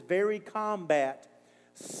for this very combat,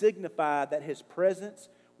 signified that His presence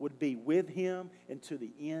would be with him until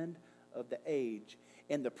the end of the age.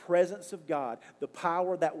 And the presence of God, the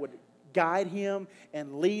power that would guide him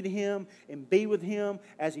and lead him and be with him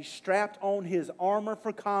as he strapped on his armor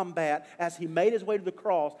for combat, as he made his way to the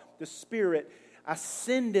cross, the Spirit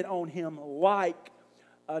ascended on him like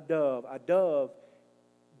a dove. A dove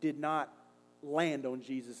did not land on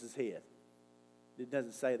Jesus' head. It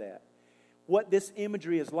doesn't say that. What this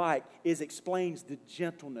imagery is like explains the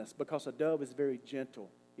gentleness, because a dove is very gentle.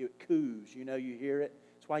 It coos, you hear it.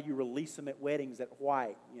 That's why you release them at weddings at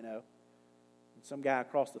white, And some guy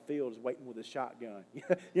across the field is waiting with a shotgun.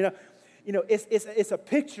 It's a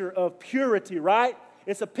picture of purity, right?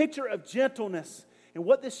 It's a picture of gentleness. And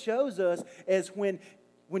what this shows us is when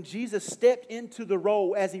Jesus stepped into the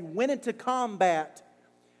role, as He went into combat,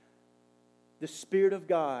 the Spirit of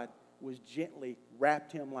God was gently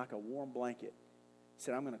wrapped Him like a warm blanket. He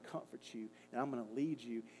said, I'm going to comfort you, and I'm going to lead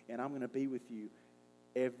you, and I'm going to be with you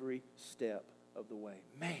every step of the way.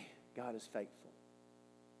 Man, God is faithful.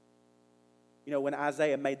 When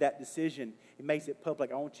Isaiah made that decision, he makes it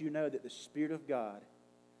public. I want you to know that the Spirit of God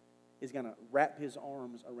is going to wrap His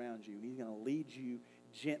arms around you. He's going to lead you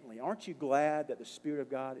gently. Aren't you glad that the Spirit of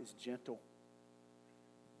God is gentle?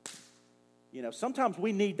 Sometimes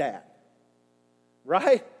we need that.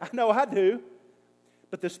 Right? I know I do.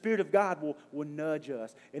 But the Spirit of God will nudge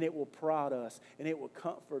us, and it will prod us, and it will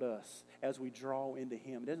comfort us as we draw into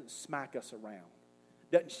Him. It doesn't smack us around.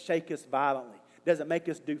 It doesn't shake us violently. It doesn't make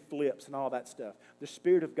us do flips and all that stuff. The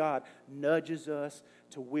Spirit of God nudges us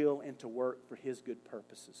to will and to work for His good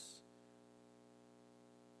purposes.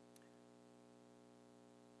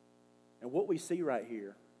 And what we see right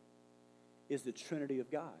here is the Trinity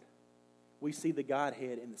of God. We see the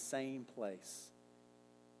Godhead in the same place.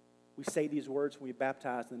 We say these words when we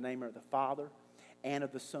baptize in the name of the Father and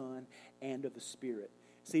of the Son and of the Spirit.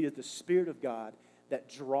 See, it is the Spirit of God that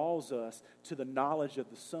draws us to the knowledge of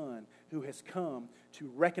the Son, who has come to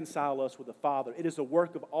reconcile us with the Father. It is a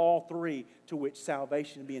work of all three to which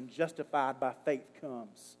salvation, being justified by faith,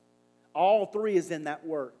 comes. All three is in that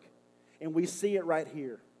work. And we see it right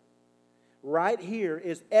here. Right here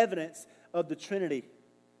is evidence of the Trinity.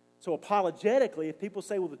 So apologetically, if people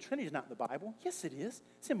say, well, the Trinity is not in the Bible, yes, it is.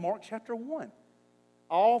 It's in Mark chapter 1.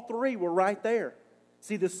 All three were right there.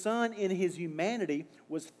 See, the Son in His humanity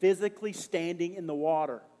was physically standing in the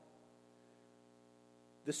water.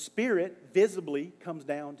 The Spirit visibly comes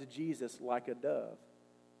down to Jesus like a dove.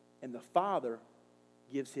 And the Father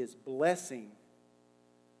gives His blessing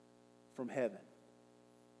from heaven.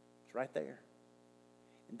 It's right there.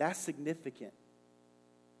 And that's significant.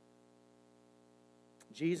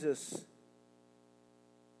 Jesus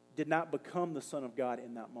did not become the Son of God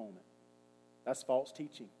in that moment. That's false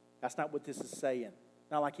teaching. That's not what this is saying.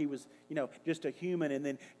 Not like He was, just a human and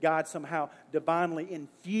then God somehow divinely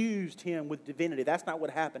infused Him with divinity. That's not what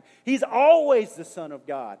happened. He's always the Son of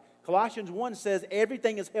God. Colossians 1 says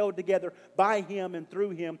everything is held together by Him and through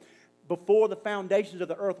Him before the foundations of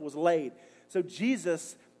the earth was laid. So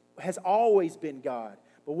Jesus has always been God.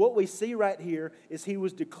 But what we see right here is He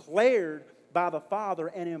was declared by the Father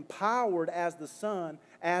and empowered as the Son,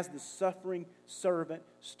 as the suffering servant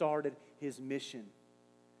started His mission.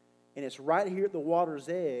 And it's right here at the water's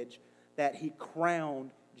edge that He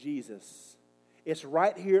crowned Jesus. It's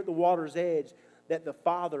right here at the water's edge that the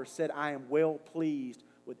Father said, I am well pleased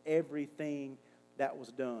with everything that was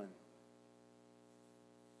done.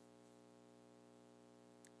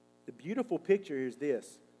 The beautiful picture is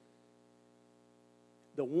this.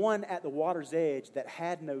 The one at the water's edge that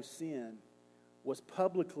had no sin was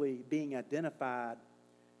publicly being identified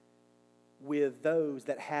with those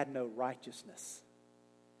that had no righteousness.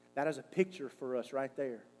 That is a picture for us right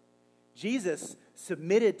there. Jesus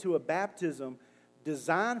submitted to a baptism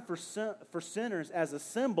designed for sinners as a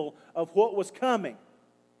symbol of what was coming.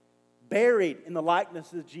 Buried in the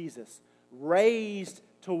likeness of Jesus, raised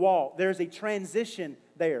to walk. There's a transition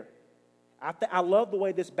there. I love the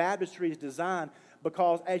way this baptistry is designed,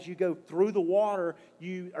 because as you go through the water,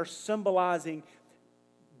 you are symbolizing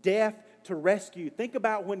death to rescue. Think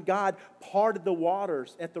about when God parted the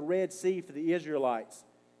waters at the Red Sea for the Israelites.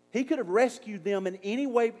 He could have rescued them in any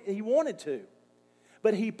way He wanted to,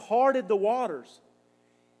 but He parted the waters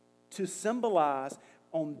to symbolize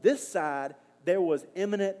on this side there was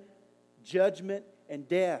imminent judgment and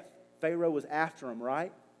death. Pharaoh was after them,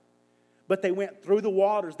 right? But they went through the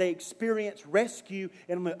waters. They experienced rescue,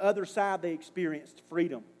 and on the other side they experienced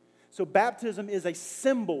freedom. So baptism is a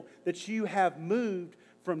symbol that you have moved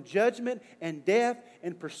from judgment and death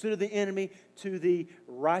and pursuit of the enemy to the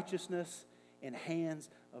righteousness and hands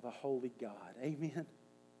of a holy God. Amen?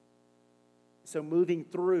 So moving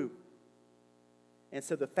through. And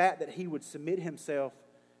so the fact that He would submit Himself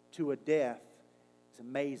to a death is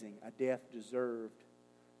amazing. A death deserved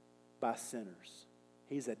by sinners.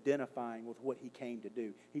 He's identifying with what He came to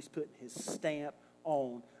do. He's putting His stamp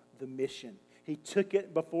on the mission. He took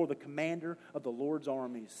it before the commander of the Lord's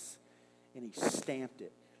armies, and He stamped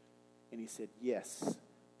it. And He said, yes,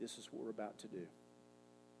 this is what we're about to do.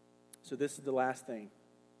 So this is the last thing.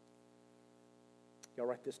 Y'all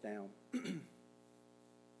write this down.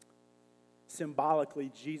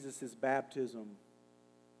 Symbolically, Jesus' baptism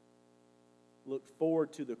looked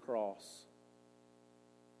forward to the cross,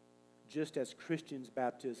 just as Christians'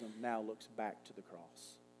 baptism now looks back to the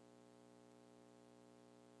cross.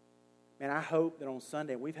 Man, I hope that on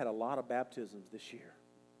Sunday, we've had a lot of baptisms this year.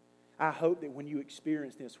 I hope that when you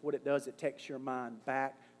experience this, what it does, it takes your mind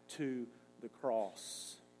back to the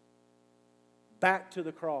cross. Back to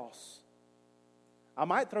the cross. I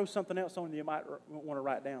might throw something else on you might want to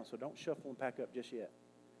write down, so don't shuffle and pack up just yet.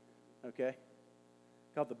 Okay?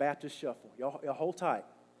 Called the Baptist Shuffle. Y'all hold tight.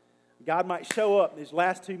 God might show up in these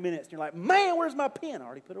last 2 minutes, and you're like, man, where's my pen? I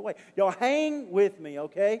already put it away. Y'all hang with me,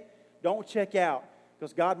 okay? Don't check out,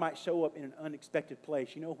 because God might show up in an unexpected place.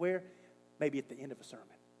 You know where? Maybe at the end of a sermon.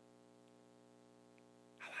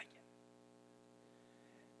 I like it.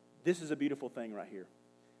 This is a beautiful thing right here.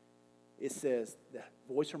 It says, the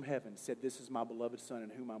voice from heaven said, this is my beloved Son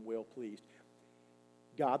in whom I'm well pleased.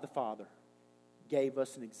 God the Father gave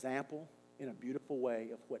us an example in a beautiful way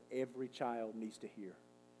of what every child needs to hear.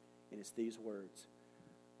 And it's these words: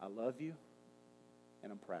 I love you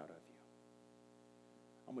and I'm proud of you.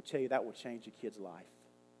 I'm going to tell you, that will change a kid's life.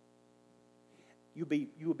 You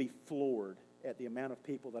will be floored at the amount of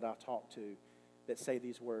people that I talk to that say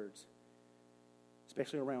these words,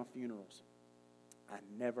 especially around funerals. I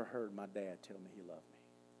never heard my dad tell me he loved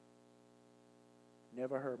me.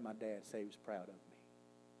 Never heard my dad say he was proud of me.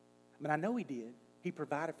 I mean, I know he did. He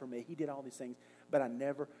provided for me. He did all these things. But I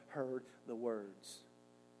never heard the words.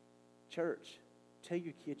 Church, tell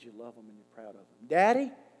your kids you love them and you're proud of them.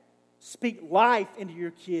 Daddy, speak life into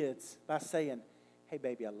your kids by saying, hey,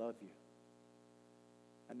 baby, I love you.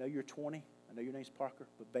 I know you're 20. I know your name's Parker,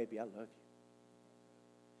 but baby, I love you.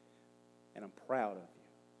 And I'm proud of you.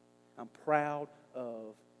 I'm proud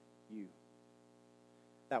of you.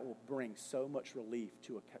 That will bring so much relief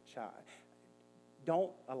to a child.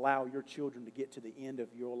 Don't allow your children to get to the end of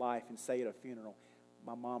your life and say at a funeral,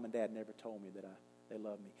 my mom and dad never told me that they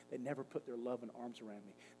love me. They never put their loving arms around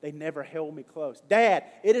me. They never held me close. Dad,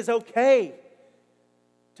 it is okay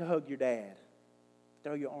to hug your dad.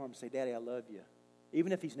 Throw your arms and say, Daddy, I love you.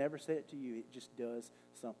 Even if he's never said it to you, it just does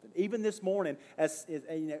something. Even this morning,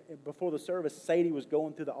 before the service, Sadie was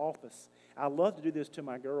going through the office. I love to do this to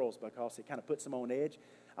my girls because it kind of puts them on edge.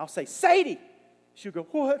 I'll say, Sadie! She'll go,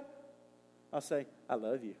 what? I'll say, I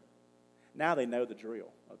love you. Now they know the drill,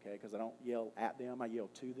 okay, because I don't yell at them, I yell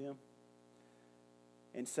to them.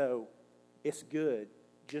 And so it's good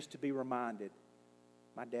just to be reminded,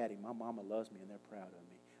 my daddy, my mama loves me and they're proud of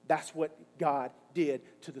me. That's what God did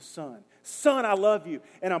to the Son. Son, I love you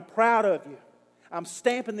and I'm proud of you. I'm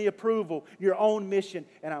stamping the approval, your own mission,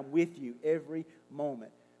 and I'm with you every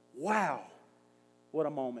moment. Wow, what a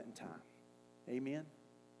moment in time. Amen.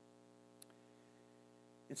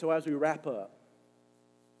 And so as we wrap up,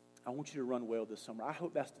 I want you to run well this summer. I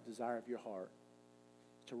hope that's the desire of your heart,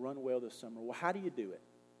 to run well this summer. Well, how do you do it?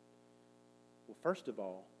 Well, first of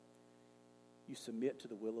all, you submit to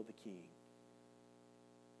the will of the King.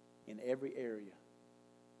 in every area,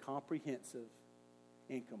 comprehensive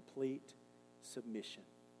and complete submission.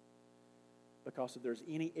 Because if there's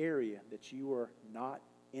any area that you are not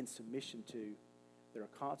in submission to, there are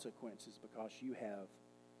consequences because you have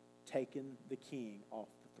taken the king off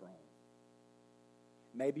the throne.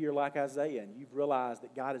 Maybe you're like Isaiah and you've realized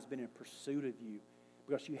that God has been in pursuit of you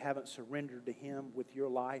because you haven't surrendered to Him with your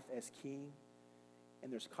life as king.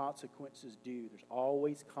 And there's consequences due. There's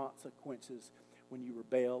always consequences when you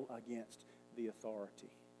rebel against the authority.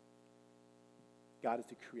 God is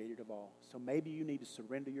the creator of all. So maybe you need to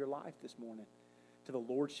surrender your life this morning to the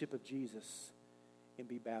lordship of Jesus and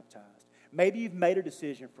be baptized. Maybe you've made a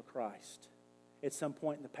decision for Christ at some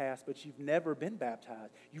point in the past, but you've never been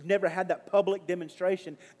baptized. You've never had that public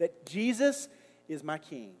demonstration that Jesus is my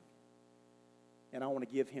King, and I want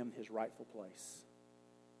to give Him His rightful place.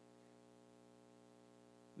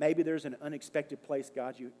 Maybe there's an unexpected place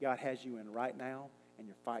God has you in right now, and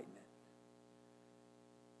you're fighting it.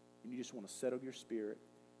 And you just want to settle your spirit,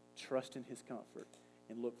 trust in His comfort,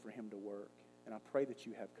 and look for Him to work. And I pray that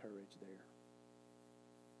you have courage there.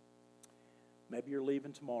 Maybe you're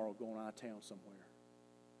leaving tomorrow, going out of town somewhere.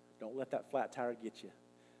 Don't let that flat tire get you.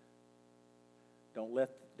 Don't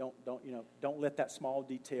let that small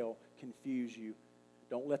detail confuse you.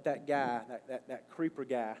 Don't let that guy, that creeper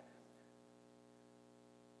guy,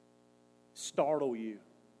 startle you,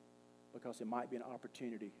 because it might be an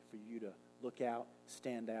opportunity for you to look out,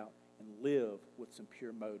 stand out, and live with some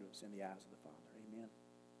pure motives in the eyes of the Father. Amen.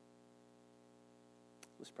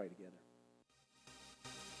 Let's pray together.